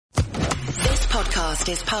podcast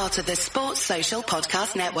is part of the Sports Social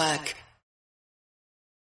Podcast Network.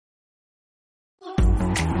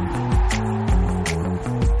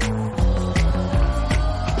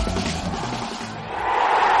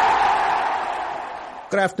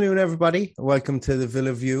 Good afternoon, everybody. Welcome to the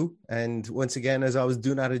Villa View. And once again, as always,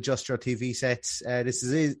 do not adjust your TV sets. This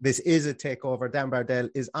is a takeover. Dan Bardell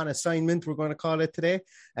is on assignment, we're going to call it today,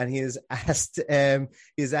 and he has asked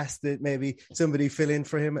that maybe somebody fill in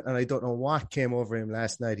for him. And I don't know what came over him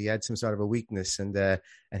last night. He had some sort of a weakness, and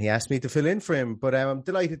he asked me to fill in for him. But I'm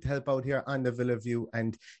delighted to help out here on the Villa View,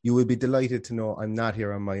 and you will be delighted to know I'm not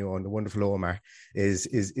here on my own. The wonderful Omar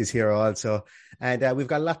is here also, and we've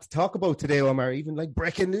got a lot to talk about today, Omar. Even like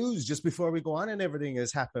breaking news just before we go on, and everything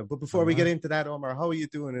has happened. But before we get into that, Omar, how are you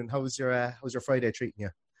doing, and how's your Friday treating you?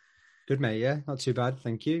 Good, mate. Yeah, not too bad,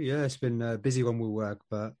 thank you. Yeah, it's been a busy one with work,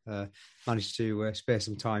 but managed to spare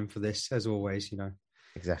some time for this, as always. You know,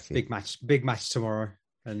 exactly. Big match tomorrow,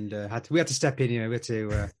 and we had to step in. You know, we had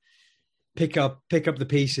to pick up the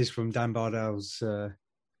pieces from Dan Bardell's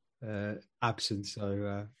absence.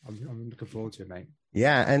 So I'm looking forward to it, mate.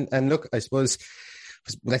 Yeah, and look, I suppose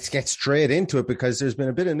let's get straight into it, because there's been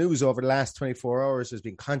a bit of news over the last 24 hours. There's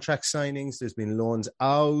been contract signings, there's been loans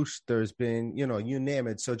out, there's been, you name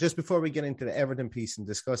it. So just before we get into the Everton piece and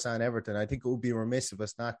discuss on Everton, I think it would be remiss of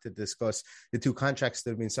us not to discuss the two contracts that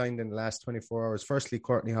have been signed in the last 24 hours. Firstly,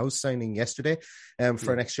 Courtney House signing yesterday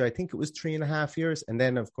for an extra, I think it was 3.5 years. And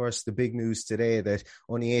then, of course, the big news today that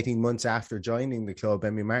only 18 months after joining the club,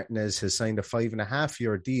 Emi Martinez has signed a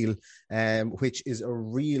 5.5-year deal, which is a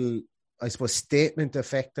real, I suppose, statement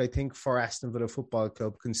effect, I think, for Aston Villa Football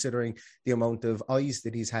Club, considering the amount of eyes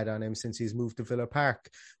that he's had on him since he's moved to Villa Park.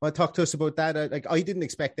 Well, talk to us about that. I didn't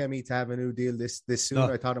expect Emi to have a new deal this soon.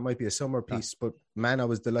 No. I thought it might be a summer piece, but man, I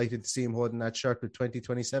was delighted to see him holding that shirt with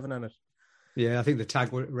 2027 on it. Yeah, I think the tag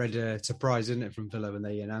read surprise, isn't it, from Villa when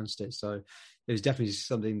they announced it? So it was definitely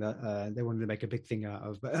something that they wanted to make a big thing out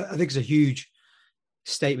of. But I think it's a huge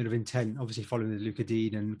statement of intent, obviously following the Luca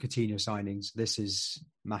Dean and Coutinho signings. This is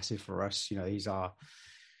massive for us. You know, he's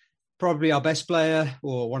probably our best player,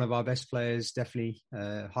 or one of our best players, definitely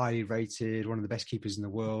highly rated, one of the best keepers in the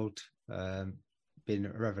world. Been a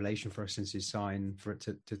revelation for us since his sign. For it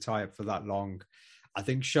to tie up for that long, I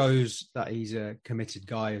think shows that he's a committed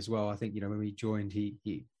guy as well. I think, when he joined,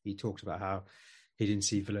 he talked about how he didn't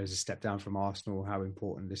see Villa as a step down from Arsenal, how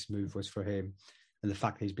important this move was for him. And the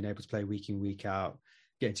fact that he's been able to play week in, week out,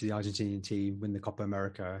 get into the Argentinian team, win the Copa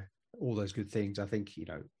America, all those good things. I think,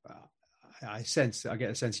 I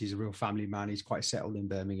get a sense he's a real family man. He's quite settled in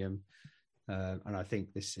Birmingham. And I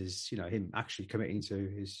think this is, him actually committing to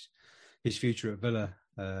his future at Villa,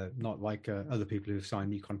 not like other people who've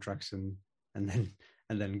signed new contracts and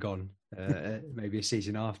then gone maybe a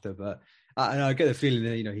season after. But I get the feeling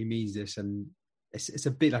that, he means this, and it's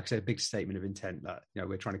a bit, like I said, a big statement of intent that,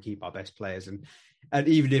 we're trying to keep our best players. And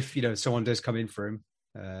even if, someone does come in for him,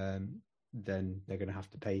 then they're going to have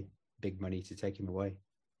to pay big money to take him away.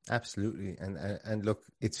 Absolutely. And look,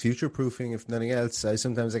 it's future proofing, if nothing else.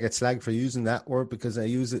 Sometimes I get slagged for using that word, because I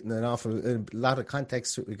use it in a lot of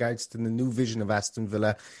context with regards to the new vision of Aston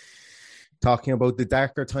Villa, talking about the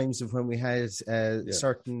darker times of when we had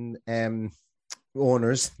certain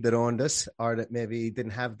owners that owned us, or that maybe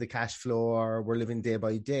didn't have the cash flow, or were living day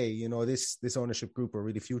by day. This ownership group are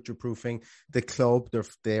really future proofing the club.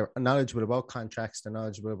 They're knowledgeable about contracts, they're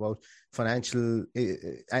knowledgeable about financial,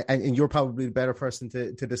 and you're probably the better person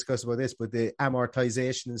to discuss about this, but the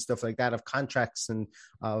amortization and stuff like that of contracts, and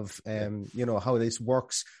of how this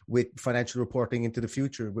works with financial reporting into the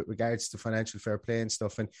future with regards to financial fair play and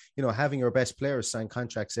stuff. And having your best players sign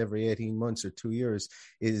contracts every 18 months or 2 years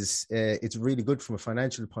is it's really good from a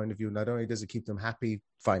financial point of view. Not only does it keep them happy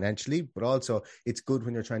financially, but also it's good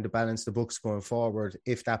when you're trying to balance the books going forward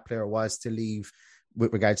if that player was to leave,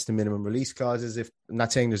 with regards to minimum release clauses. If I'm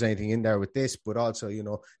not saying there's anything in there with this, but also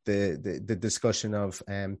the discussion of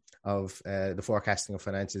the forecasting of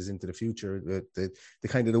finances into the future, the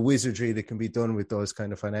kind of the wizardry that can be done with those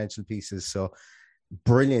kind of financial pieces. So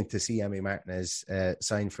brilliant to see Emi Martinez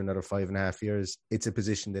sign for another 5.5 years. It's a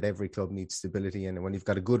position that every club needs stability in, and when you've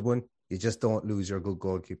got a good one, you just don't lose your good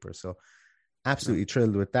goalkeeper. So absolutely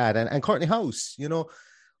thrilled with that. And Courtney House,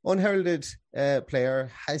 unheralded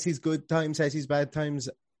player, has his good times, has his bad times.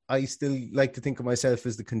 I still like to think of myself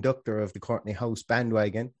as the conductor of the Courtney House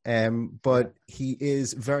bandwagon, but he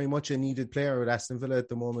is very much a needed player at Aston Villa at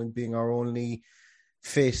the moment, being our only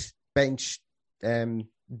fit bench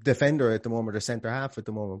defender at the moment, or centre half at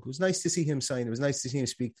the moment. It was nice to see him sign. It was nice to see him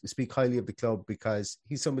speak highly of the club, because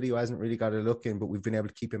he's somebody who hasn't really got a look in, but we've been able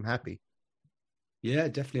to keep him happy. Yeah,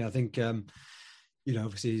 definitely. I think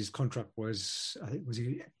Obviously his contract was, I think, was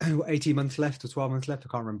he 18 months left or 12 months left? I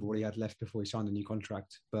can't remember what he had left before he signed a new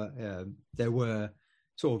contract. But there were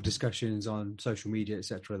sort of discussions on social media,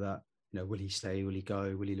 etc., that, will he stay? Will he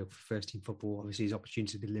go? Will he look for first team football? Obviously his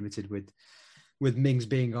opportunities have been limited with Mings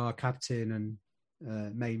being our captain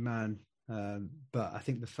and main man. But I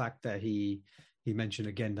think the fact that he mentioned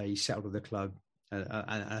again that he settled with the club, and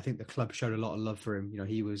I think the club showed a lot of love for him.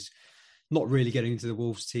 He was not really getting into the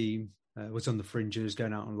Wolves team. Was on the fringes,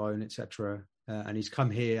 going out on loan, etc. And he's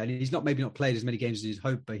come here, and he's maybe not played as many games as he'd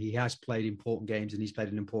hoped, but he has played important games, and he's played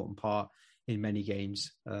an important part in many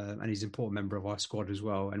games. And he's an important member of our squad as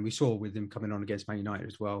well. And we saw with him coming on against Man United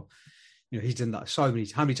as well. He's done that so many.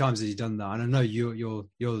 How many times has he done that? And I know you're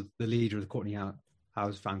the leader of the Courtney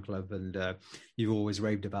House fan club, and you've always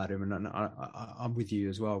raved about him. And I'm with you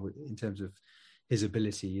as well in terms of his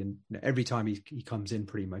ability. And every time he comes in,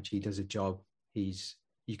 pretty much he does a job.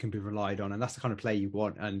 You can be relied on, and that's the kind of play you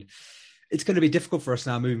want. And it's going to be difficult for us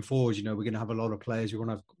now moving forward. We're going to have a lot of players. We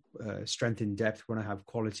want to have strength in depth. We want to have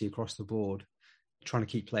quality across the board, trying to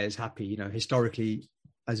keep players happy. Historically,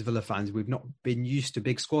 as Villa fans, we've not been used to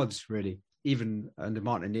big squads, really. Even under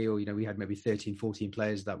Martin O'Neill, we had maybe 13, 14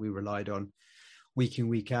 players that we relied on week in,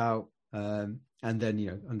 week out. And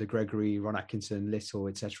then, under Gregory, Ron Atkinson, Little,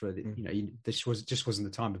 etc., this just wasn't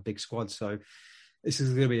the time of big squads. So this is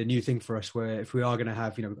going to be a new thing for us, where if we are going to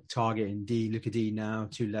have, Target and Luca D now,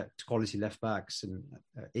 two quality left backs, and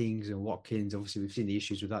Ings and Watkins. Obviously, we've seen the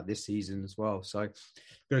issues with that this season as well. So we're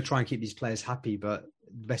going to try and keep these players happy, but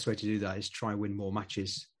the best way to do that is try and win more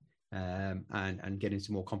matches and get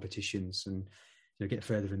into more competitions and get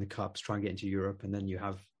further in the cups, try and get into Europe, and then you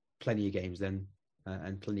have plenty of games then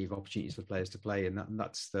and plenty of opportunities for players to play, and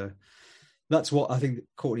that's what I think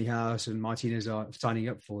Courtney House and Martinez are signing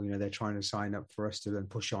up for. They're trying to sign up for us to then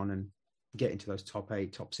push on and get into those top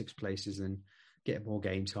 8, top 6 places and get more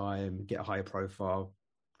game time, get a higher profile,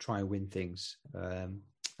 try and win things.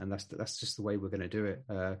 And that's just the way we're going to do it.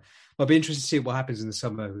 I'll be interested to see what happens in the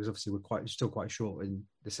summer, because obviously we're still quite short in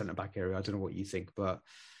the centre-back area. I don't know what you think, but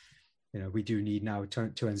we do need now.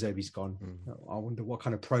 Tuanzebe's gone. I wonder what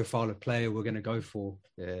kind of profile of player we're going to go for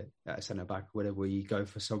at centre back. Whether we go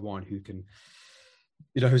for someone who can,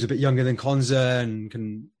 who's a bit younger than Konza and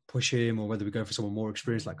can push him, or whether we go for someone more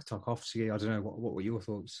experienced like Tarkowski. I don't know. What were your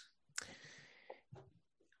thoughts?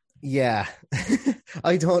 Yeah,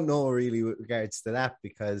 I don't know really with regards to that,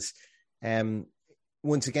 because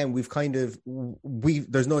once again,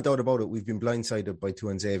 there's no doubt about it. We've been blindsided by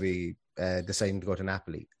Tuanzebe deciding to go to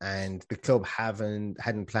Napoli, and the club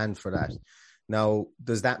hadn't planned for that. Now,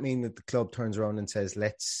 does that mean that the club turns around and says,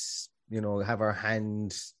 let's, have our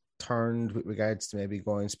hand turned with regards to maybe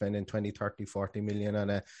going spending 20, 30, 40 million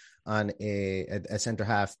on a centre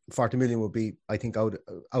half? 40 million would be, I think, out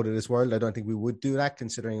of this world. I don't think we would do that,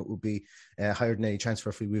 considering it would be higher than any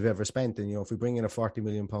transfer fee we've ever spent. And, if we bring in a 40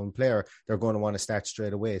 million pound player, they're going to want to start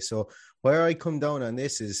straight away. So where I come down on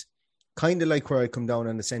this is kind of like where I come down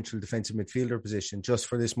on the central defensive midfielder position, just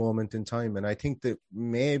for this moment in time. And I think that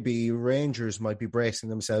maybe Rangers might be bracing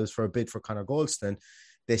themselves for a bid for Conor Goldston.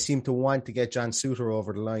 They seem to want to get John Souttar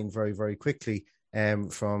over the line very, very quickly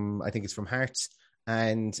from Hearts.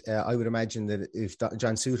 And I would imagine that if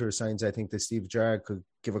John Souttar signs, I think that Steve Gerrard could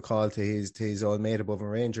give a call to his old mate above in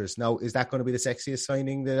Rangers. Now, is that going to be the sexiest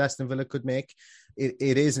signing that Aston Villa could make?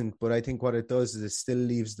 It isn't, but I think what it does is it still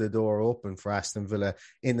leaves the door open for Aston Villa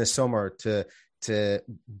in the summer to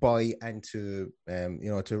buy and to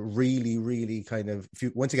really, really kind of,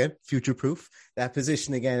 once again, future-proof that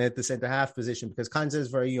position again at the centre-half position, because Konza is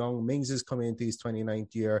very young. Mings is coming into his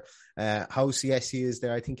 29th year. House, yes, he is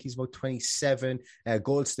there. I think he's about 27.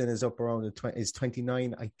 Goldston is up around is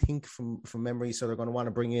 29, I think, from memory. So they're going to want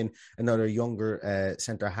to bring in another younger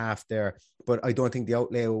centre-half there. But I don't think the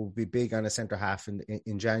outlay will be big on a centre-half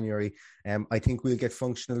in January. I think we'll get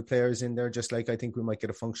functional players in there, just like I think we might get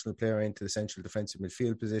a functional player into the central defensive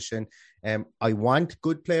midfield position. I want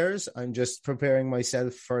good players. I'm just preparing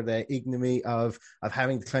myself for the ignominy of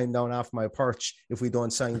having to climb down off my perch if we don't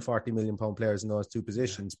sign 40 million pound players in those two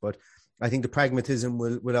positions. But I think the pragmatism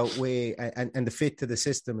will outweigh, and the fit to the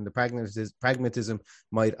system, and the pragmatism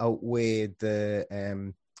might outweigh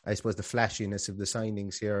the I suppose the flashiness of the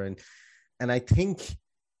signings here. And I think,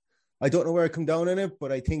 I don't know where I come down on it,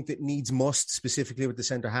 but I think that needs must, specifically with the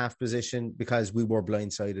centre-half position, because we were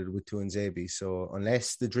blindsided with Tuanzebe. So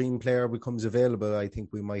unless the dream player becomes available, I think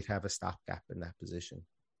we might have a stopgap in that position.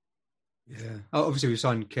 Yeah. Obviously, we've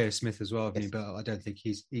signed Kerr Smith as well, yes. But I don't think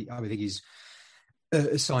I think he's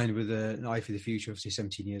signed with an eye for the future. Obviously,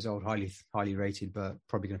 17 years old, highly rated, but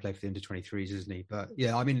probably going to play for the under 23s, isn't he? But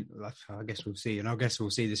yeah, I mean, I guess we'll see, and I guess we'll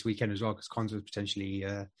see this weekend as well because Cons was potentially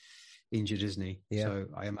injured, isn't he? Yeah. So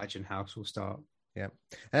I imagine House will start. Yeah,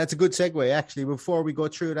 and that's a good segue, actually. Before we go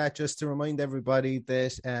through that, just to remind everybody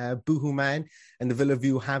that Boohoo Man and the Villa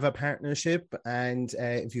View have a partnership. And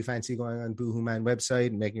if you fancy going on Boohoo Man website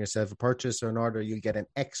and making yourself a purchase or an order, you'll get an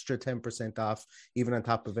extra 10% off, even on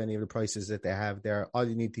top of any of the prices that they have there. All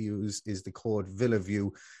you need to use is the code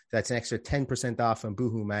VillaView. That's an extra 10% off on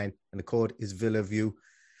Boohoo Man, and the code is VillaView.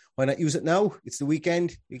 Why not use it now? It's the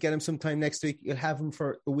weekend. You get them sometime next week. You'll have them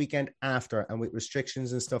for the weekend after. And with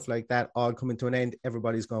restrictions and stuff like that all coming to an end,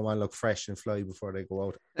 everybody's going to want to look fresh and fly before they go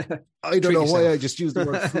out. I don't know why I just used the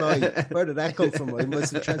word fly. Where did that come from? I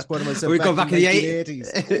must have transported myself back in the 80s.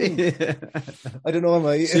 I don't know. Am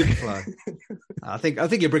I? Superfly. I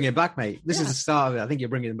think you're bringing it back, mate. This is the start of it. I think you're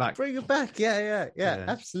bringing it back. Bring it back. Yeah.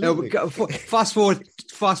 Absolutely. No, fast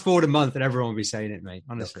forward a month and everyone will be saying it, mate.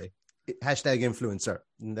 Honestly. Look. Hashtag influencer,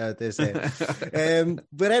 they say.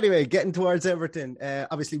 But anyway, getting towards Everton,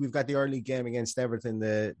 obviously we've got the early game against Everton,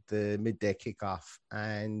 the midday kickoff,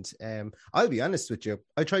 and I'll be honest with you,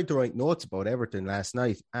 I tried to write notes about Everton last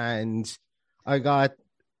night, and I got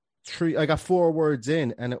 4 words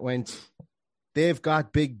in, and it went, "They've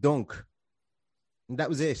got big dunk," and that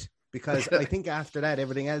was it, because I think after that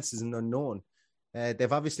everything else is an unknown.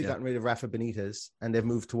 They've obviously gotten rid of Rafa Benitez, and they've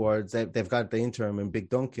moved towards, they've got the interim and Big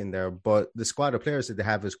Dunk in there, but the squad of players that they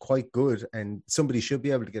have is quite good, and somebody should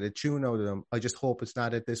be able to get a tune out of them. I just hope it's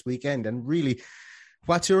not at this weekend. And really,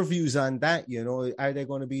 what's your views on that? You know, are they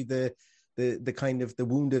going to be the kind of the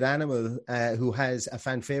wounded animal who has a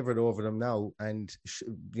fan favourite over them now? And,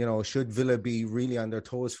 should Villa be really on their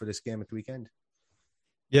toes for this game at the weekend?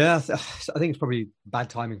 Yeah, I think it's probably bad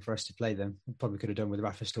timing for us to play them. Probably could have done with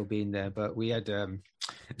Rafa still being there, but we had.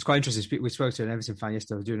 It's quite interesting. We spoke to an Everton fan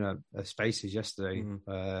yesterday. I was doing a Spaces yesterday,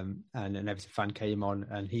 and an Everton fan came on,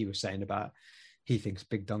 and he was saying about he thinks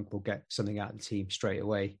Big Dunk will get something out of the team straight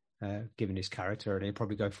away, given his character, and he'll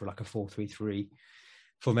probably go for like a 4-3-3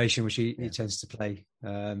 formation, which he tends to play.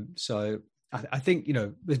 So I think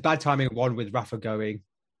there's bad timing. One with Rafa going,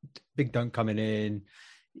 Big Dunk coming in.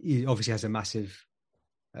 He obviously has a massive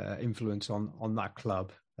influence on that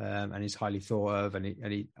club, and he's highly thought of, and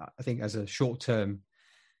he I think as a short-term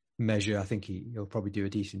measure, I think he'll probably do a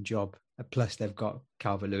decent job. Plus they've got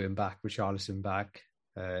Calvert-Lewin back, Richarlison back,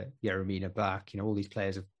 Yeremina back, all these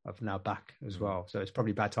players are now back as well, so it's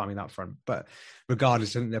probably bad timing that front. But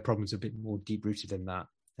regardless, I think their problems are a bit more deep-rooted than that.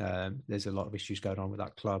 There's a lot of issues going on with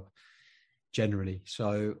that club generally,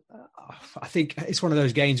 so I think it's one of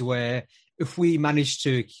those games where if we manage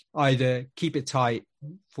to either keep it tight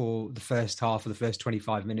for the first half or the first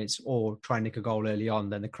 25 minutes or try and nick a goal early on,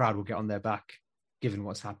 then the crowd will get on their back, given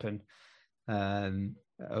what's happened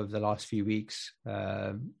over the last few weeks.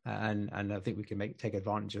 And I think we can take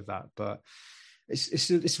advantage of that. But it's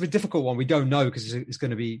a difficult one. We don't know because it's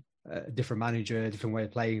going to be a different manager, a different way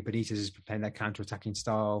of playing. Benitez has been playing that counter-attacking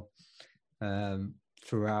style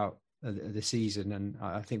throughout the season. And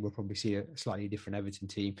I think we'll probably see a slightly different Everton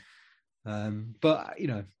team. But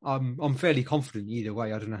I'm fairly confident either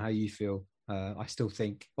way. I don't know how you feel. I still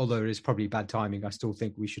think, although it is probably bad timing, I still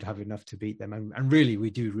think we should have enough to beat them. And really,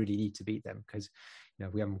 we do really need to beat them because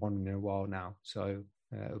we haven't won in a while now. So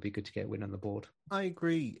it'll be good to get a win on the board. I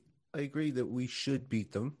agree that we should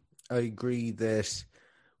beat them. I agree that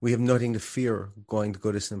we have nothing to fear going to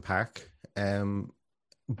Goodison Park.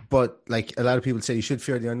 But like a lot of people say, you should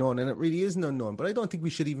fear the unknown, and it really is an unknown. But I don't think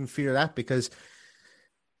we should even fear that, because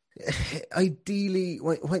ideally,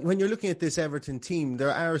 when you're looking at this Everton team,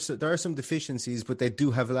 there are some deficiencies, but they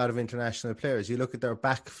do have a lot of international players. You look at their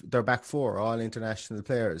back four, all international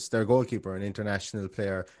players. Their goalkeeper, an international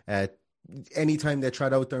player. Anytime they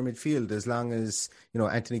trot out their midfield, as long as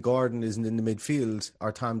Anthony Gordon isn't in the midfield,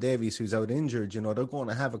 or Tom Davies, who's out injured, they're going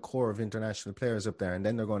to have a core of international players up there, and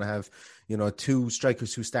then they're going to have 2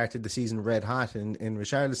 strikers who started the season red hot in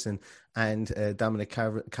Richarlison and Dominic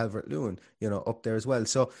Calvert-Lewin, up there as well.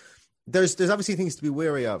 So there's obviously things to be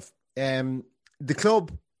wary of. The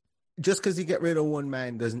club, just because you get rid of one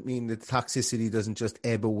man doesn't mean that the toxicity doesn't just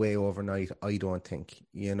ebb away overnight. I don't think.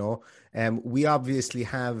 We obviously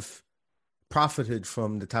have profited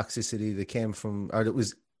from the toxicity that came from, or that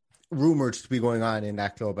was rumored to be going on in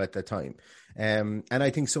that club at the time, and I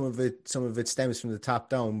think some of it stems from the top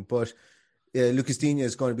down. But Lucas Digne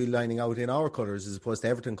is going to be lining out in our colours as opposed to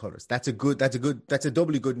Everton colours. That's a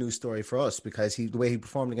doubly good news story for us, because the way he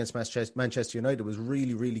performed against Manchester United was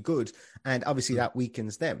really, really good, and obviously that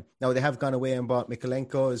weakens them. Now they have gone away and bought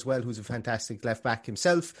Mikolenko as well, who's a fantastic left back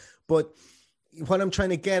himself, but what I'm trying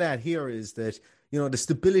to get at here is that, the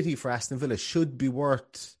stability for Aston Villa should be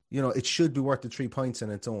worth, it should be worth the 3 points on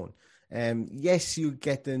its own. Yes, you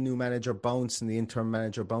get the new manager bounce and the interim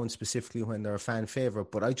manager bounce, specifically when they're a fan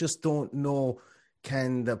favourite, but I just don't know,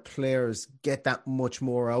 can the players get that much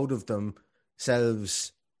more out of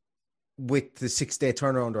themselves with the 6-day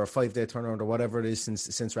turnaround or a 5-day turnaround or whatever it is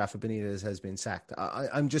since Rafa Benitez has been sacked.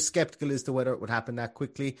 I'm just skeptical as to whether it would happen that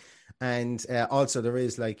quickly. And also there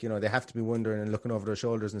is they have to be wondering and looking over their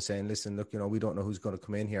shoulders and saying, listen, look, we don't know who's going to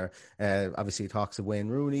come in here. Obviously talks of Wayne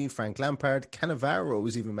Rooney, Frank Lampard, Cannavaro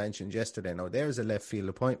was even mentioned yesterday. Now there's a left field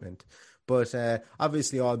appointment. But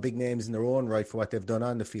obviously all big names in their own right for what they've done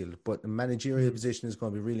on the field. But the managerial position is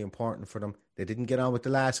going to be really important for them. They didn't get on with the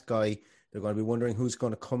last guy. They're going to be wondering who's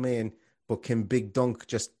going to come in. But can Big Dunk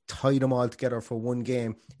just tie them all together for one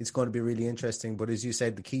game? It's going to be really interesting. But as you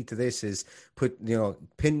said, the key to this is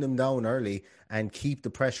pin them down early and keep the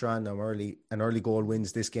pressure on them early. An early goal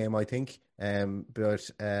wins this game, I think. But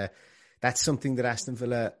that's something that Aston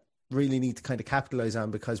Villa really need to kind of capitalise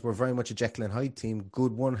on, because we're very much a Jekyll and Hyde team.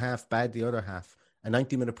 Good one half, bad the other half. A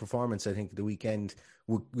 90-minute performance, I think, at the weekend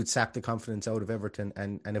would sap the confidence out of Everton.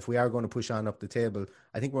 And if we are going to push on up the table,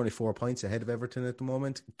 I think we're only 4 points ahead of Everton at the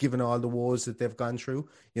moment, given all the woes that they've gone through.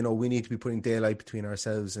 We need to be putting daylight between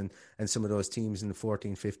ourselves and some of those teams in the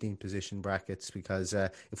 14, 15 position brackets, because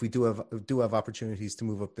if we do have opportunities to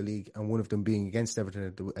move up the league, and one of them being against Everton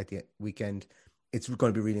at the weekend, it's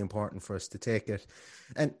going to be really important for us to take it.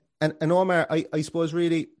 And Omar, I suppose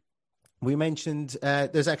really, we mentioned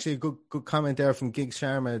there's actually a good comment there from Giggs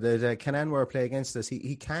Sharma that can Anwar play against us?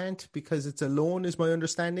 He can't, because it's a loan, is my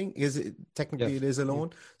understanding. Technically it is a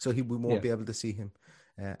loan, so we won't be able to see him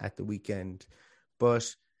at the weekend.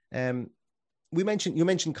 But you mentioned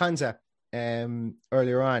Konsa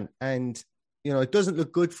earlier on, and it doesn't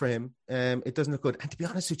look good for him. It doesn't look good. And to be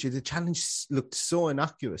honest with you, the challenge looked so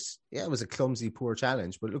innocuous. Yeah, it was a clumsy, poor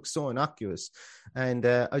challenge, but it looked so innocuous. And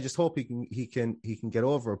I just hope he can get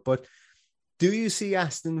over it. But do you see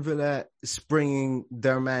Aston Villa springing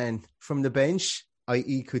their man from the bench,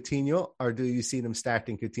 i.e. Coutinho, or do you see them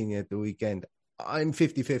starting Coutinho at the weekend? I'm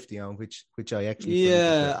 50-50 on which I actually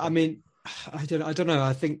Yeah, I mean, I don't know.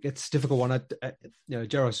 I think it's a difficult one.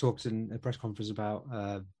 Gerrard talks in a press conference about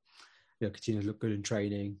Coutinho looked good in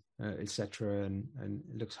training, etc., and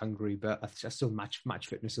looks hungry, but I still match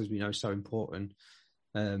fitness, as we know, is so important.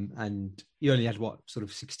 And he only had sort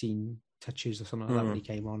of 16 touches or something like that when he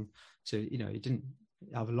came on. So, he didn't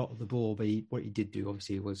have a lot of the ball, but what he did do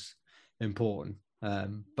obviously was important.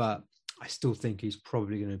 But I still think he's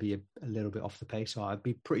probably going to be a little bit off the pace. So I'd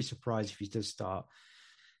be pretty surprised if he does start.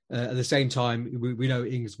 At the same time, we know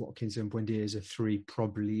Ings, Watkins and Buendia as a three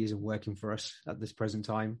probably isn't working for us at this present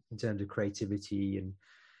time in terms of creativity and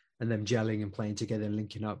them gelling and playing together and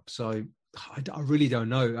linking up. So I really don't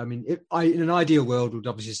know. I mean, in an ideal world, we'd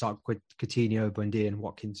obviously start with Coutinho, Buendia and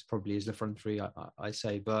Watkins probably as the front three, I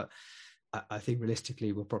say. But I think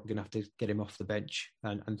realistically, we're probably going to have to get him off the bench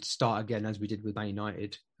and start again, as we did with Man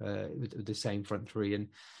United, with the same front three, and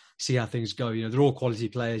see how things go. They're all quality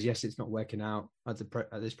players. Yes, it's not working out at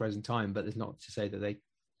this present time, but there's not to say that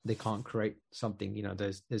they can't create something.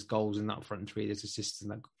 There's goals in that front three, there's assists in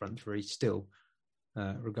that front three still,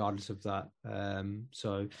 regardless of that.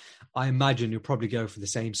 So I imagine you'll probably go for the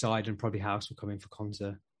same side, and probably House will come in for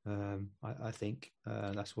Konsa. I think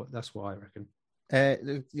that's what I reckon.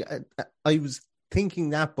 I was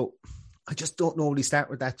thinking that, but I just don't know, will he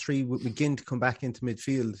start with that three with McGinn to come back into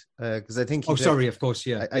midfield? Because I think... of course,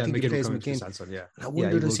 yeah. I think McGinn he plays McGinn. I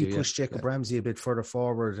wonder, does he push Jacob Ramsey a bit further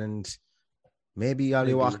forward, and maybe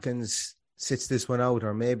Ollie Watkins sits this one out,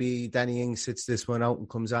 or maybe Danny Ings sits this one out and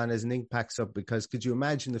comes on as an impact sub? Because could you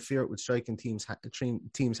imagine the fear it would strike in teams'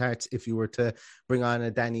 hearts if you were to bring on a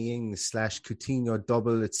Danny Ings / Coutinho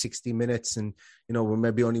double at 60 minutes and, we're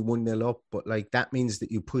maybe only 1-0 up, but that means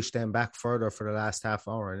that you push them back further for the last half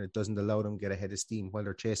hour, and it doesn't allow them to get ahead of steam while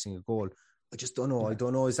they're chasing a goal. I just don't know. I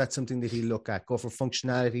don't know. Is that something that he'll look at? Go for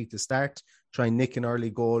functionality to start, try and nick an early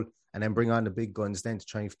goal, and then bring on the big guns then to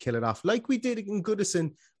try and kill it off, like we did in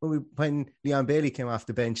Goodison when Leon Bailey came off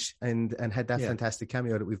the bench and had that fantastic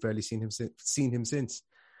cameo that we've barely seen him since.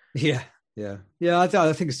 Yeah. I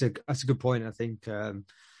think that's a good point. I think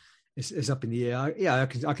it's up in the air. I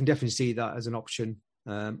can definitely see that as an option.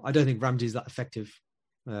 I don't think Ramsey's that effective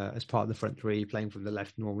as part of the front three, playing from the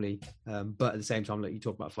left normally. But at the same time, like you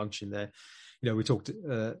talk about function there. We talked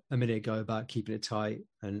a minute ago about keeping it tight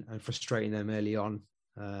and frustrating them early on.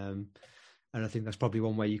 And I think that's probably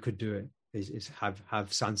one way you could do it is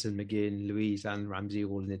have Sanson, McGinn, Louise and Ramsey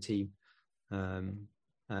all in the team, and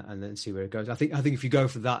then see where it goes. I think if you go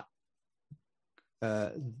for that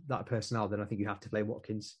that personnel, then I think you have to play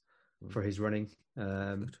Watkins for his running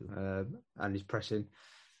and his pressing.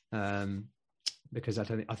 Because I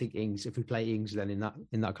think Ings, if we play Ings then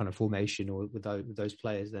in that kind of formation or with those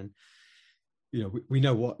players, then we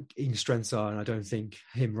know what Ings' strengths are, and I don't think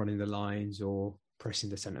him running the lines or pressing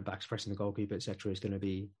the centre backs, pressing the goalkeeper, etc., is going to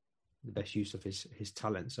be the best use of his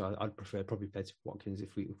talent. So I'd prefer probably play Watkins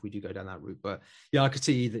if we do go down that route. But yeah, I could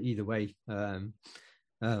see either way. But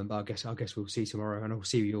I guess we'll see tomorrow, and I'll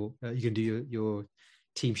see you can do your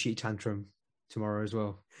team sheet tantrum tomorrow as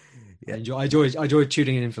well. Yeah. I enjoy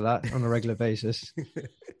tuning in for that on a regular basis.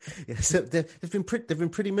 Yeah, so they've been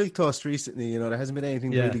pretty milquetoast recently. There hasn't been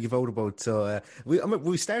anything to really give out about. So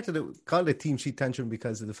we started called it team sheet tantrum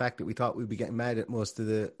because of the fact that we thought we'd be getting mad at most of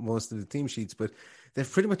the team sheets, but they've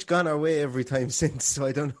pretty much gone our way every time since. So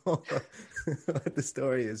I don't know what the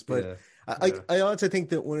story is, but I also think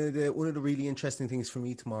that one of the really interesting things for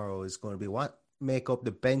me tomorrow is going to be what makeup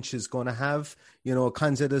the bench is going to have.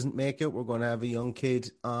 Konza doesn't make it. We're going to have a young kid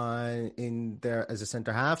in there as a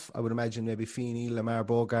centre half. I would imagine maybe Feeney, Lamar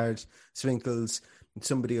Bogard, Swinkles,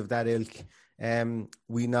 somebody of that ilk.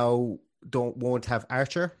 We now won't have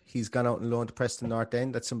Archer. He's gone out and loaned to Preston North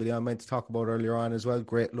End. That's somebody I meant to talk about earlier on as well.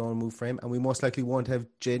 Great loan move for him. And we most likely won't have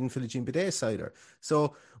Jaden Philogene-Bidace either.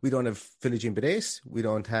 So we don't have Philogene-Bidace. We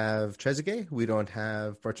don't have Trezeguet. We don't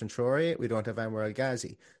have Bertrand Traore. We don't have Anwar El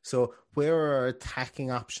Ghazi. So where are our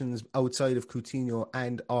attacking options outside of Coutinho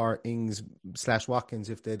and or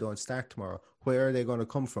Ings/Watkins if they don't start tomorrow? Where are they going to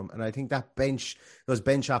come from? And I think those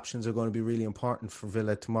bench options are going to be really important for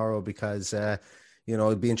Villa tomorrow because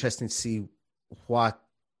it'd be interesting to see what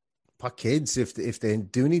kids, if they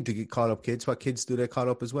do need to call up kids, what kids do they call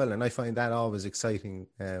up as well? And I find that always exciting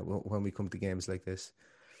when we come to games like this.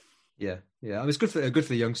 Yeah. I mean, it's good for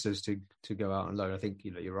the youngsters to go out and learn. I think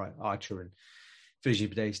you're right. Archer and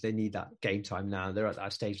Philogene-Bidace, they need that game time now. They're at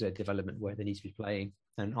that stage of their development where they need to be playing.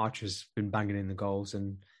 And Archer's been banging in the goals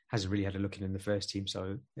and hasn't really had a look in the first team.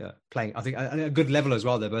 So playing, I think, at a good level as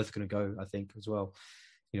well. They're both going to go, I think, as well.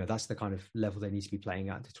 That's the kind of level they need to be playing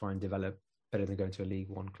at to try and develop better than going to a League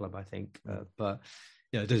One club, I think. But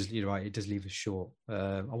it does. You're right. It does leave us short.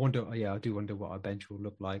 I do wonder what our bench will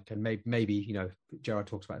look like, and maybe Gerrard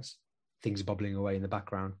talks about things bubbling away in the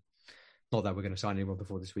background. Not that we're going to sign anyone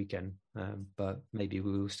before this weekend, but maybe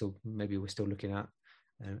we're still looking at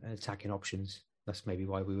attacking options. That's maybe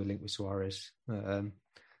why we were linked with Suarez.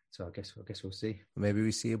 So I guess we'll see. Maybe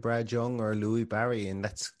we see a Brad Young or a Louis Barry, and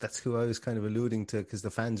that's who I was kind of alluding to because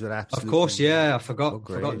the fans would absolutely. Of course, I forgot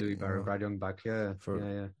Louis Barry, Brad Young back.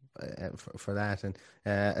 For that, and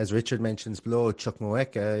as Richard mentions below, Chuck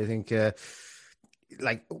Mweka, I think.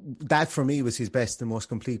 Like that for me was his best and most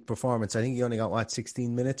complete performance. I think he only got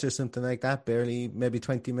 16 minutes or something like that, barely, maybe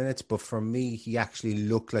 20 minutes. But for me, he actually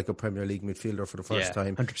looked like a Premier League midfielder for the first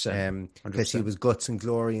time. 100%. Because he was guts and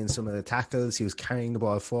glory in some of the tackles. He was carrying the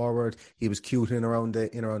ball forward. He was cute in around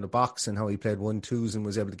the box and how he played 1-2s and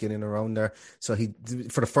was able to get in around there. So he,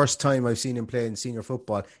 for the first time I've seen him play in senior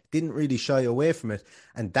football, didn't really shy away from it.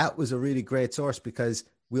 And that was a really great source because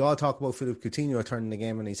we all talk about Philippe Coutinho turning the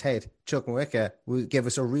game on his head. Chuck Mweka will give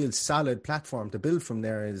us a real solid platform to build from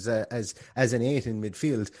there as an 8 in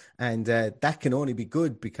midfield. And that can only be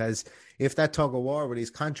good because if that tug of war with his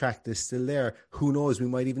contract is still there, who knows, we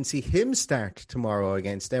might even see him start tomorrow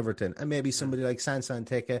against Everton. And maybe somebody like Sanson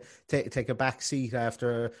take a back seat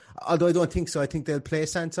after, although I don't think so. I think they'll play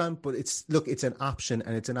Sanson, but it's an option,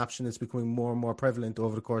 and it's an option that's becoming more and more prevalent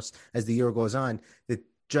over the course as the year goes on, that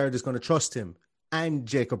Gerrard is going to trust him and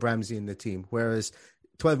Jacob Ramsey in the team. Whereas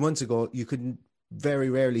 12 months ago, you couldn't very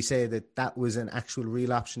rarely say that was an actual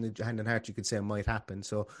real option that hand in heart you could say might happen.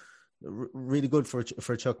 So really good for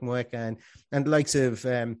Chuck Mweka and the likes of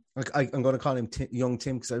I'm going to call him young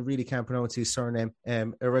Tim because I really can't pronounce his surname.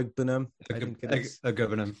 Erigbenham.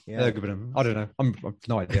 Erigbenam. I don't know. I've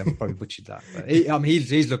no idea. I probably butchered that. But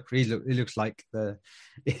he looks like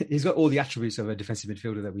he's got all the attributes of a defensive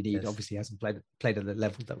midfielder that we need. Yes. Obviously, he hasn't played at the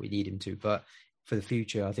level that we need him to, but for the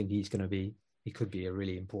future, I think he could be a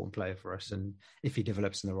really important player for us, and if he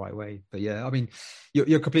develops in the right way. But yeah, I mean,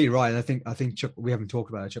 you're completely right. And I think Chuck, we haven't talked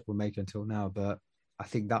about Chuck Mweka until now, but I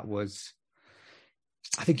think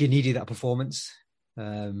he needed that performance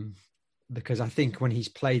because I think when he's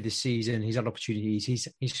played this season, he's had opportunities.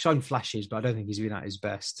 He's shown flashes, but I don't think he's been at his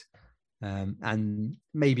best. And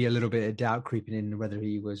maybe a little bit of doubt creeping in whether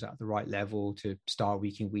he was at the right level to start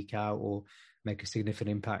week in, week out, or make a significant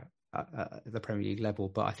impact at the Premier League level.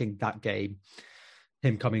 But I think that game,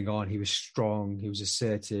 him coming on, he was strong, he was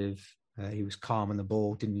assertive, he was calm on the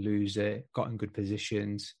ball, didn't lose it, got in good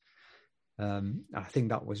positions. I think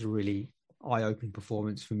that was a really eye-opening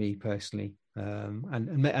performance for me personally.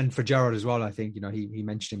 And for Gerrard as well, I think, he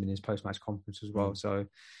mentioned him in his post-match conference as well. So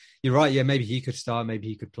you're right. Yeah, maybe he could start, maybe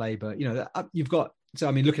he could play, but you've got. So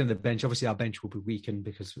I mean, looking at the bench, obviously our bench will be weakened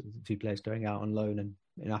because of a few players going out on loan and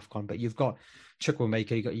in AFCON. But you've got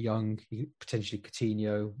Chukwuemeka, you've got Young, potentially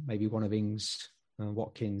Coutinho, maybe one of Ings,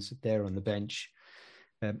 Watkins there on the bench.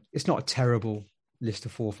 It's not a terrible list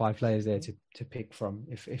of 4 or 5 players there to pick from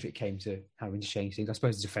if it came to having to change things. I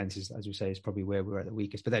suppose the defence is, as we say, is probably where we're at the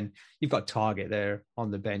weakest. But then you've got Target there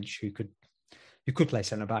on the bench who could play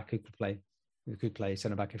centre back, who could play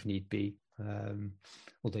centre back if need be.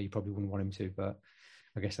 Although you probably wouldn't want him to, but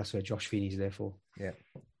I guess that's where Josh Feeney's there for. Yeah.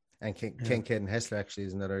 And Ken Hessler actually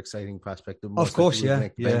is another exciting prospect. Of course, yeah.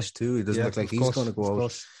 Bench too. It doesn't look like he's going to go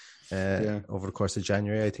out over the course of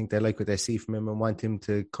January. I think they like what they see from him and want him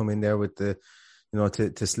to come in there with the,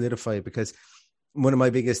 to solidify it. Because one of my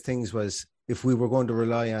biggest things was if we were going to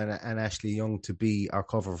rely on Ashley Young to be our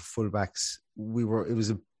cover for fullbacks,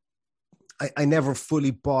 I never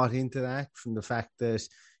fully bought into that from the fact that,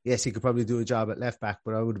 yes, he could probably do a job at left back,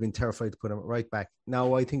 but I would have been terrified to put him at right back.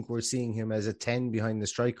 Now I think we're seeing him as a 10 behind the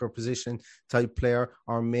striker position type player,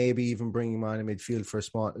 or maybe even bring him on in midfield for a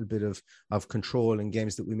small bit of control in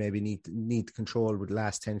games that we maybe need to control with the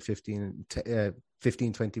last 10, 15,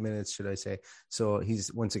 20 minutes, should I say. So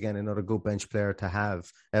he's once again another good bench player to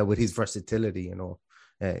have with his versatility,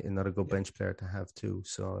 another good bench player to have too.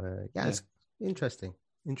 So it's interesting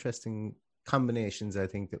combinations, I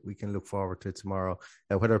think, that we can look forward to tomorrow,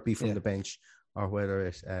 whether it be from the bench or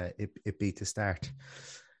whether it be to start.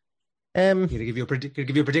 Gonna give you a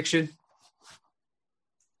prediction.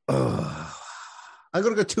 I'm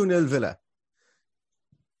gonna go 2-0 Villa.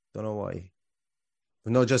 Don't know why.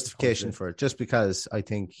 No justification for it. Just because I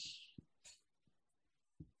think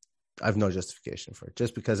I've no justification for it.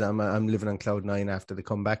 Just because I'm living on cloud 9 after the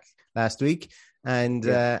comeback last week, and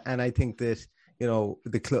I think that.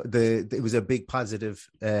 It was a big positive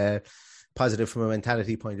from a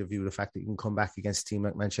mentality point of view. The fact that you can come back against a team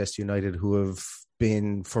like Manchester United, who have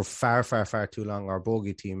been for far, far, far too long our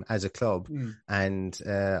bogey team as a club, and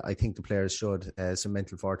I think the players showed some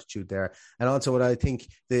mental fortitude there. And also, what I think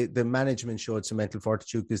the management showed some mental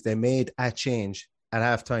fortitude because they made a change at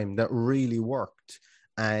halftime that really worked.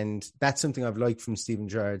 And that's something I've liked from Steven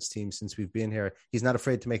Gerrard's team since we've been here. He's not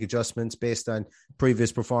afraid to make adjustments based on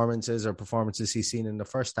previous performances or performances he's seen in the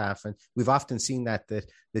first half. And we've often seen that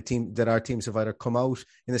our teams have either come out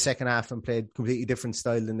in the second half and played completely different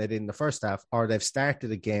style than they did in the first half, or they've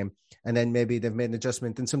started a game and then maybe they've made an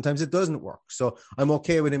adjustment and sometimes it doesn't work. So I'm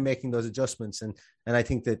okay with him making those adjustments. And I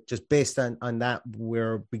think that just based on that,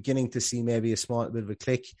 we're beginning to see maybe a small bit of a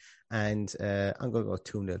click. And I'm going to go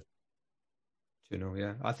 2-0.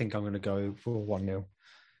 Yeah, I think I'm going to go for 1-0.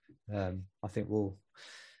 I think we'll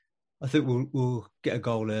get a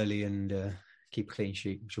goal early and keep a clean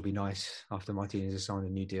sheet, which will be nice after Martinez has signed a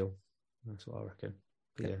new deal. That's what I reckon.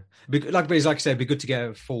 But like I said, it'd be good to get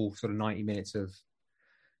a full sort of 90 minutes of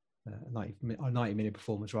 90-minute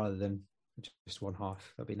performance rather than just one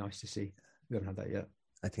half. That'd be nice to see. We haven't had that yet.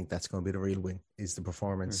 I think that's going to be the real win. Is the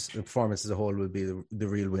performance? The performance as a whole will be the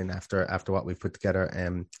real win after what we've put together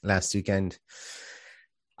last weekend.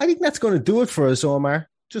 I think that's going to do it for us, Omar.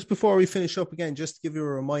 Just before we finish up again, just to give you a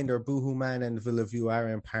reminder, Boohoo Man and Villa View are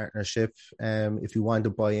in partnership. If you want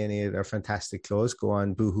to buy any of their fantastic clothes, go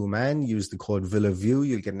on Boohoo Man, use the code Villa View.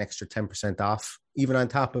 You'll get an extra 10% off, even on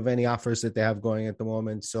top of any offers that they have going at the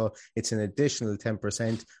moment. So it's an additional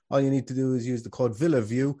 10%. All you need to do is use the code Villa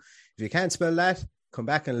View. If you can't spell that, come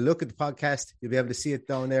back and look at the podcast. You'll be able to see it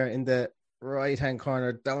down there in the right-hand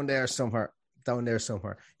corner, down there somewhere.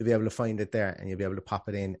 You'll be able to find it there and you'll be able to pop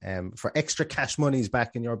it in for extra cash monies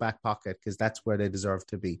back in your back pocket, because that's where they deserve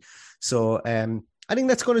to be. So I think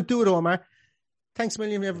that's going to do it, Omar. Thanks a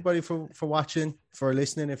million, everybody, for watching, for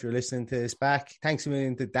listening. If you're listening to this back, thanks a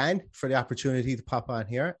million to Dan for the opportunity to pop on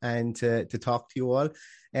here and to talk to you all.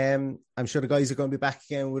 I'm sure the guys are going to be back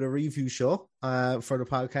again with a review show for the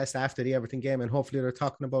podcast after the Everton game, and hopefully they're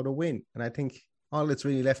talking about a win. And I think all that's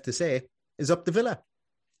really left to say is up to Villa.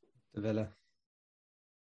 The Villa.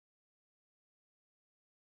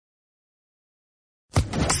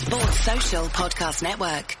 Sports Social Podcast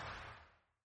Network.